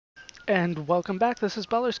And welcome back. This is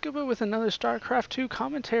ballerscuba with another Starcraft 2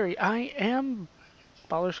 commentary. I am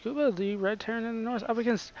ballerscuba, the Red Terran in the North, up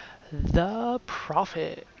against the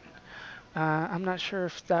Prophet. I'm not sure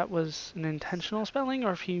if that was an intentional spelling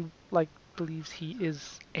or if he believes he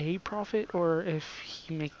is a prophet or if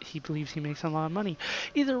he believes he makes a lot of money.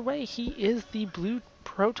 Either way, he is the blue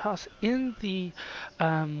Protoss in the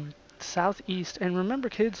southeast. And remember,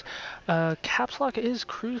 kids, caps lock is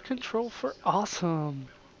cruise control for awesome.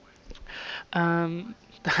 I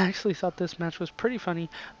actually thought this match was pretty funny.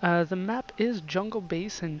 The map is Jungle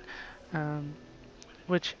Basin, um,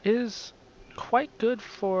 which is quite good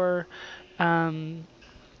for Terran,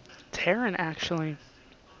 actually.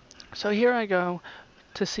 So here I go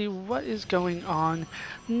to see what is going on.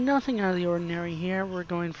 Nothing out of the ordinary here. We're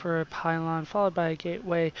going for a pylon followed by a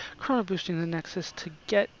gateway, chrono boosting the Nexus to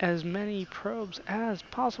get as many probes as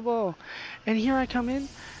possible. And here I come in,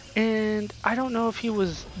 and I don't know if he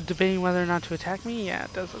was debating whether or not to attack me. Yeah,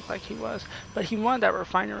 it does look like he was. But he wanted that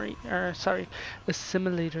refinery, or sorry,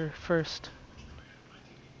 assimilator first.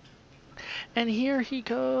 And here he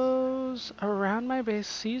goes around my base,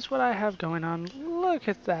 sees what I have going on. Look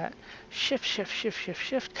at that. Shift, shift, shift, shift,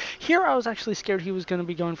 shift. Here I was actually scared he was going to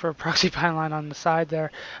be going for a proxy pylon on the side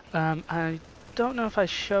there. I don't know if I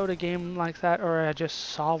showed a game like that or I just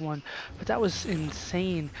saw one, but that was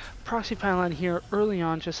insane. Proxy pylon here early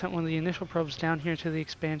on just sent one of the initial probes down here to the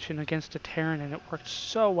expansion against a Terran, and it worked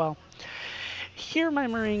so well. Here my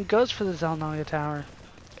Marine goes for the Zelnaga Tower.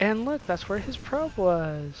 And look, that's where his probe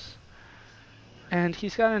was. And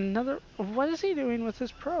he's got another. What is he doing with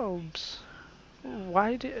his probes?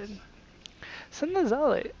 Why did. Send the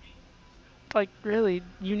Zealot. Like, really,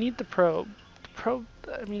 you need the probe. The probe,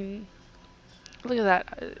 I mean, look at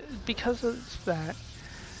that. Because of that,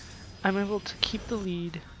 I'm able to keep the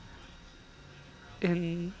lead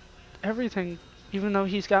in everything. Even though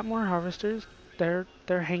he's got more harvesters, they're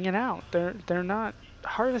hanging out. They're not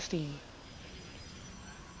harvesting.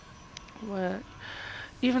 What?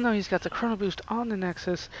 Even though he's got the chrono boost on the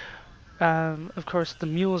Nexus, of course the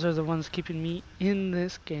mules are the ones keeping me in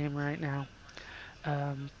this game right now.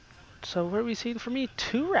 So what are we seeing for me?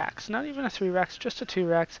 2 racks, not even a 3 racks, just a 2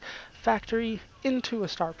 racks. Factory into a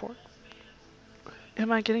starport.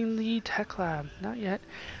 Am I getting the tech lab? Not yet.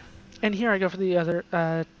 And here I go for the other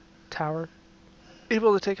tower.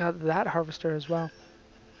 Able to take out that harvester as well.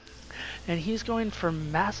 And he's going for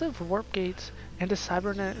massive warp gates and a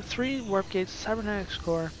cybernetic 3 warp gates, cybernetic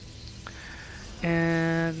score,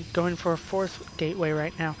 and going for a 4th gateway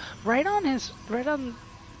right now. Right on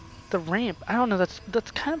the ramp. I don't know,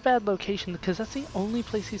 that's kind of bad location because that's the only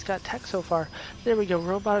place he's got tech so far. There we go,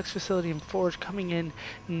 robotics facility and forge coming in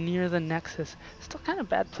near the Nexus. Still kind of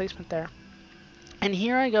bad placement there. And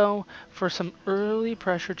here I go for some early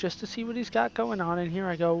pressure just to see what he's got going on. And here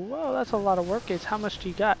I go, whoa, that's a lot of warp gates. How much do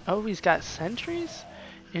you got? Oh, he's got sentries?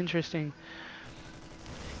 Interesting.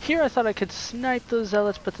 Here I thought I could snipe those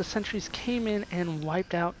zealots, but the sentries came in and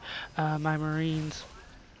wiped out my Marines.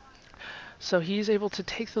 So he's able to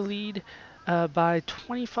take the lead by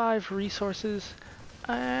 25 resources.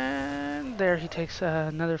 And there he takes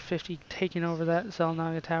another 50, taking over that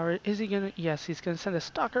Zelnaga Tower. Is he gonna? Yes, he's gonna send a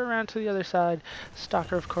Stalker around to the other side.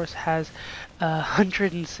 Stalker, of course, has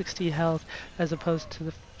 160 health as opposed to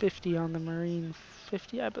the 50 on the Marine.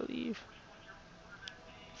 50, I believe.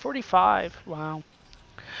 45. Wow.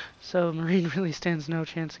 So Marine really stands no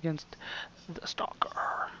chance against the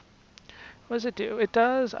Stalker. What does it do? It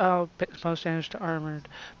does most damage to armored,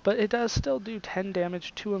 but it does still do 10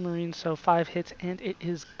 damage to a Marine, so 5 hits and it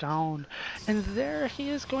is gone. And there he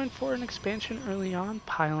is going for an expansion early on.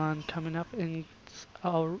 Pylon coming up in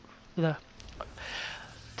I'm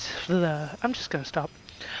just gonna stop.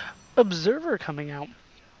 Observer coming out.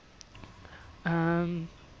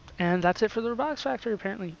 And that's it for the robotics factory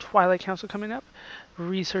apparently. Twilight Council coming up.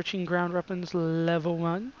 Researching ground weapons level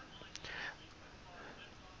 1.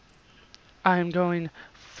 I'm going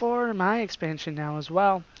for my expansion now as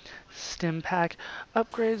well. Stim pack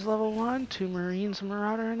upgrades level 1, 2 Marines, a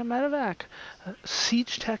Marauder, and a Medevac.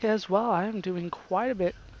 Siege tech as well. I am doing quite a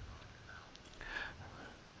bit.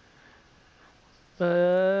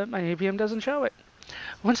 But my APM doesn't show it.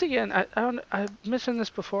 Once again, I mentioned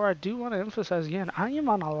this before, I do want to emphasize again, I am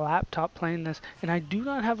on a laptop playing this, and I do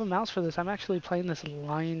not have a mouse for this. I'm actually playing this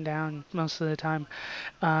lying down most of the time.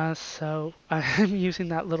 So I'm using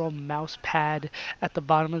that little mouse pad at the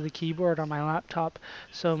bottom of the keyboard on my laptop,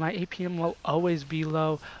 so my APM will always be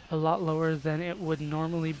low, a lot lower than it would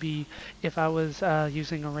normally be if I was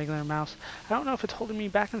using a regular mouse. I don't know if it's holding me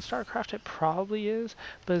back in StarCraft, it probably is,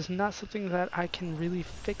 but it's not something that I can really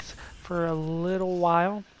fix for a little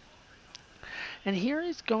while. And here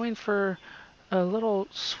he's going for a little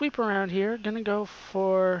sweep around here. Gonna go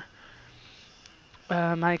for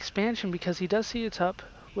my expansion because he does see it's up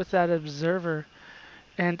with that observer.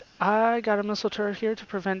 And I got a missile turret here to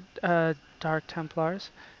prevent Dark Templars.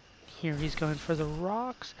 Here he's going for the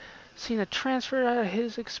rocks. Seen a transfer out of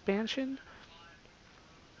his expansion.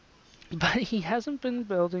 But he hasn't been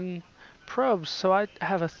building probes, so I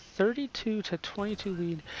have a 32 to 22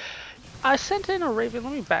 lead. I sent in a Raven.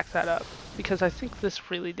 Let me back that up because I think this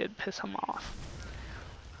really did piss him off.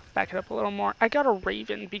 Back it up a little more. I got a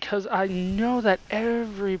Raven because I know that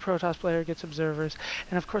every Protoss player gets observers,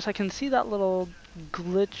 and of course I can see that little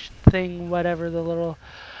glitch thing, whatever, the little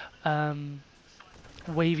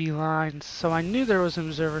wavy lines. So I knew there was an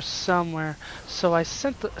observer somewhere. So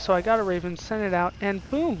I got a Raven, sent it out, and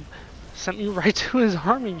boom, sent me right to his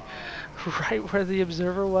army. Right where the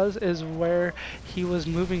observer was is where he was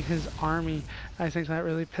moving his army. I think that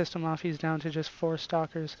really pissed him off. He's down to just 4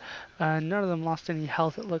 stalkers. None of them lost any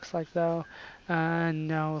health, it looks like, though.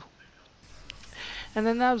 No. And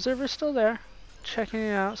then the observer's still there, checking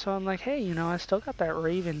it out. So I'm like, hey, you know, I still got that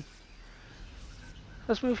Raven.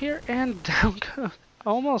 Let's move here, and down goes.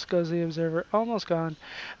 Almost goes the observer. Almost gone.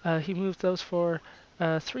 He moved those 4,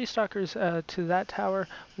 3 stalkers to that tower,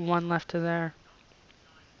 1 left to there.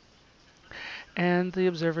 And the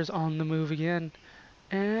observer's on the move again.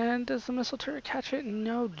 And does the missile turret catch it?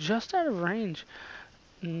 No, just out of range.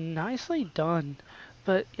 Nicely done.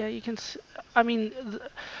 But yeah, you can see, I mean,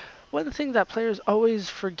 one thing that players always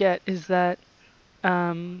forget is that,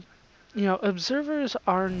 you know, observers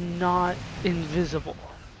are not invisible.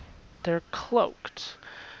 They're cloaked,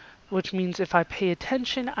 which means if I pay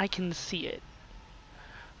attention, I can see it.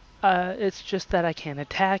 It's just that I can't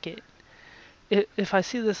attack it. If I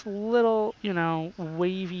see this little, you know,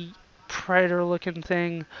 wavy predator-looking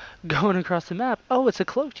thing going across the map, oh, it's a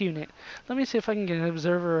cloaked unit. Let me see if I can get an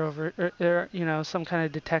observer over, or you know, some kind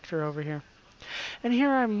of detector over here. And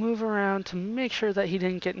here I move around to make sure that he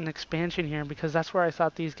didn't get an expansion here, because that's where I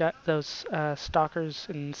thought those stalkers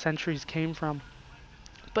and sentries came from.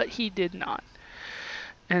 But he did not.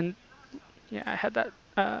 And yeah, I had that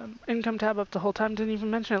income tab up the whole time, didn't even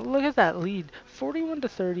mention it. Look at that lead, 41 to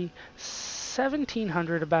 30,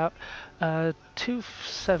 1700 about,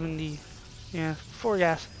 270, yeah, 4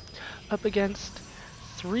 gas, up against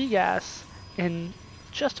 3 gas and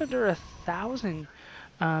just under 1,000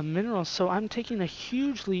 minerals. So I'm taking a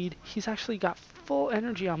huge lead. He's actually got full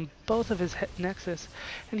energy on both of his nexus.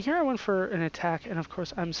 And here I went for an attack, and of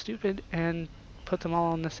course I'm stupid and put them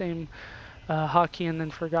all on the same hotkey and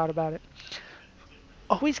then forgot about it.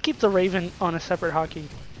 Always keep the Raven on a separate hotkey.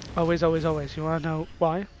 Always, always, always. You want to know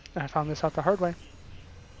why? I found this out the hard way.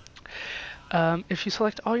 If you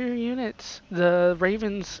select all your units, the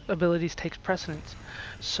Raven's abilities takes precedence.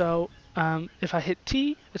 So if I hit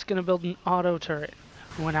T, it's going to build an auto turret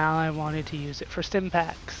when I wanted to use it for stim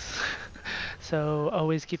packs. So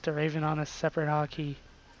always keep the Raven on a separate hotkey.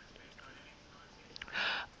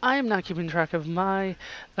 I am not keeping track of my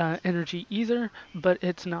energy either, but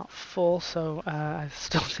it's not full, so I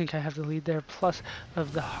still think I have the lead there, plus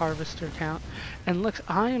of the harvester count. And looks,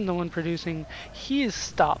 I am the one producing. He is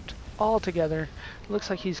stopped altogether. Looks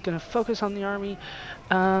like he's going to focus on the army.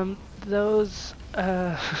 Those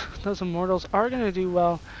immortals are going to do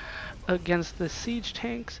well against the siege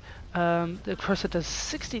tanks. Of course, it does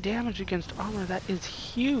 60 damage against armor. That is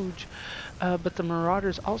huge. But the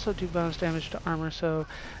marauders also do bonus damage to armor, so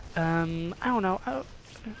I don't know.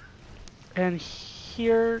 And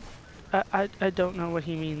here, I don't know what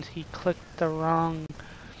he means. He clicked the wrong.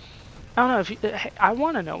 I don't know if hey, I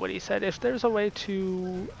want to know what he said. If there's a way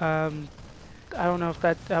to, I don't know if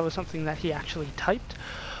that was something that he actually typed,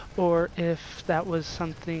 or if that was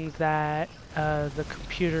something that the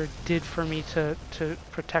computer did for me to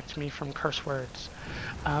protect me from curse words.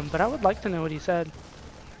 But I would like to know what he said.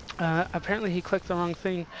 Apparently he clicked the wrong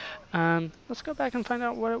thing. Let's go back and find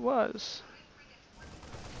out what it was.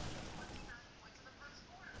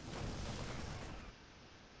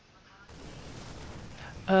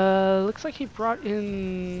 Looks like he brought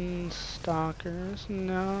in stalkers.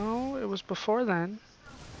 No, it was before then.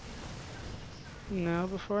 No,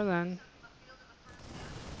 before then.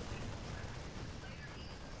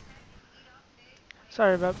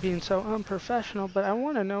 Sorry about being so unprofessional, but I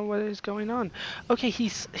want to know what is going on. Okay,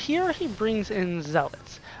 here he brings in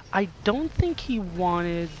zealots. I don't think he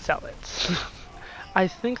wanted zealots. I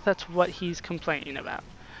think that's what he's complaining about.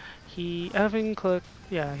 He effing clicked,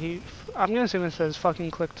 yeah, I'm gonna assume it says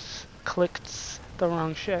fucking clicked the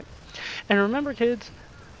wrong shit. And remember, kids,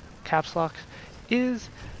 caps lock is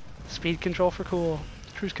speed control for cool,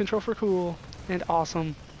 cruise control for cool, and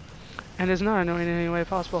awesome. and is not annoying in any way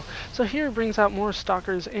possible. So here it brings out more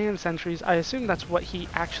stalkers and sentries. I assume that's what he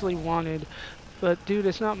actually wanted. But dude,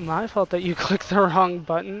 it's not my fault that you clicked the wrong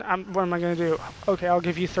button. What am I going to do? Okay, I'll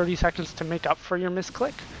give you 30 seconds to make up for your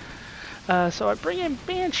misclick. So I bring in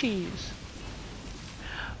Banshees.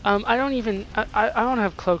 I don't even, I don't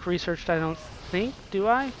have Cloak researched, I don't think, do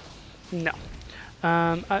I? No.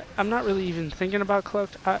 I'm not really even thinking about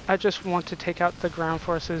Cloaked. I just want to take out the ground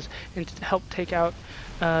forces and to help take out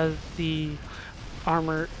the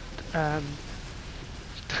armored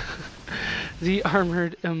the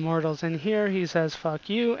armored immortals. And here he says fuck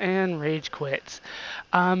you and rage quits.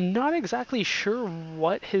 I'm not exactly sure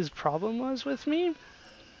what his problem was with me.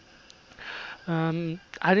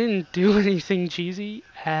 I didn't do anything cheesy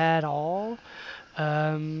at all.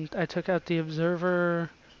 I took out the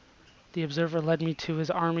observer. The observer led me to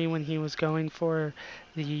his army when he was going for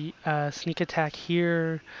the sneak attack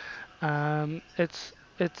here.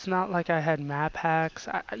 It's not like I had map hacks.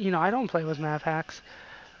 I don't play with map hacks.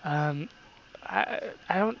 I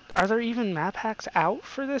don't. Are there even map hacks out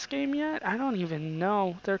for this game yet? I don't even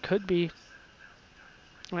know. There could be.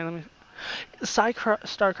 Wait, let me.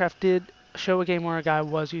 Starcraft did show a game where a guy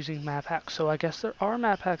was using map hacks, so I guess there are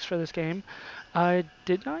map hacks for this game. I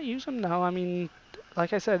did not use them though. I mean,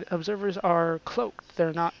 like I said, observers are cloaked.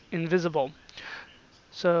 They're not invisible.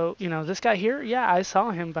 So, this guy here, yeah, I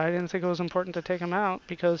saw him, but I didn't think it was important to take him out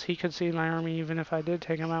because he could see my army even if I did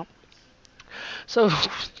take him out. So,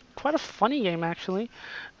 quite a funny game actually.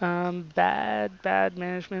 Bad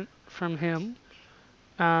management from him.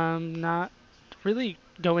 Not really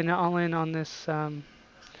going all in on this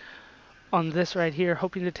right here,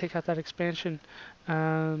 hoping to take out that expansion.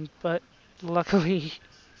 But luckily,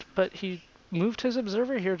 he moved his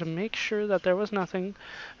observer here to make sure that there was nothing,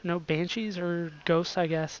 no banshees or ghosts, I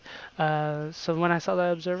guess. So when I saw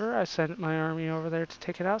that observer, I sent my army over there to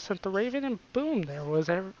take it out, sent the raven, and boom, there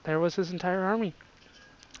was his entire army.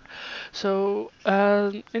 So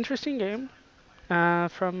interesting game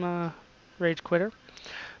from Rage Quitter.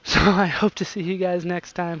 So I hope to see you guys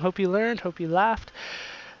next time. Hope you learned, hope you laughed.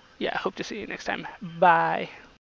 Yeah, hope to see you next time. Bye.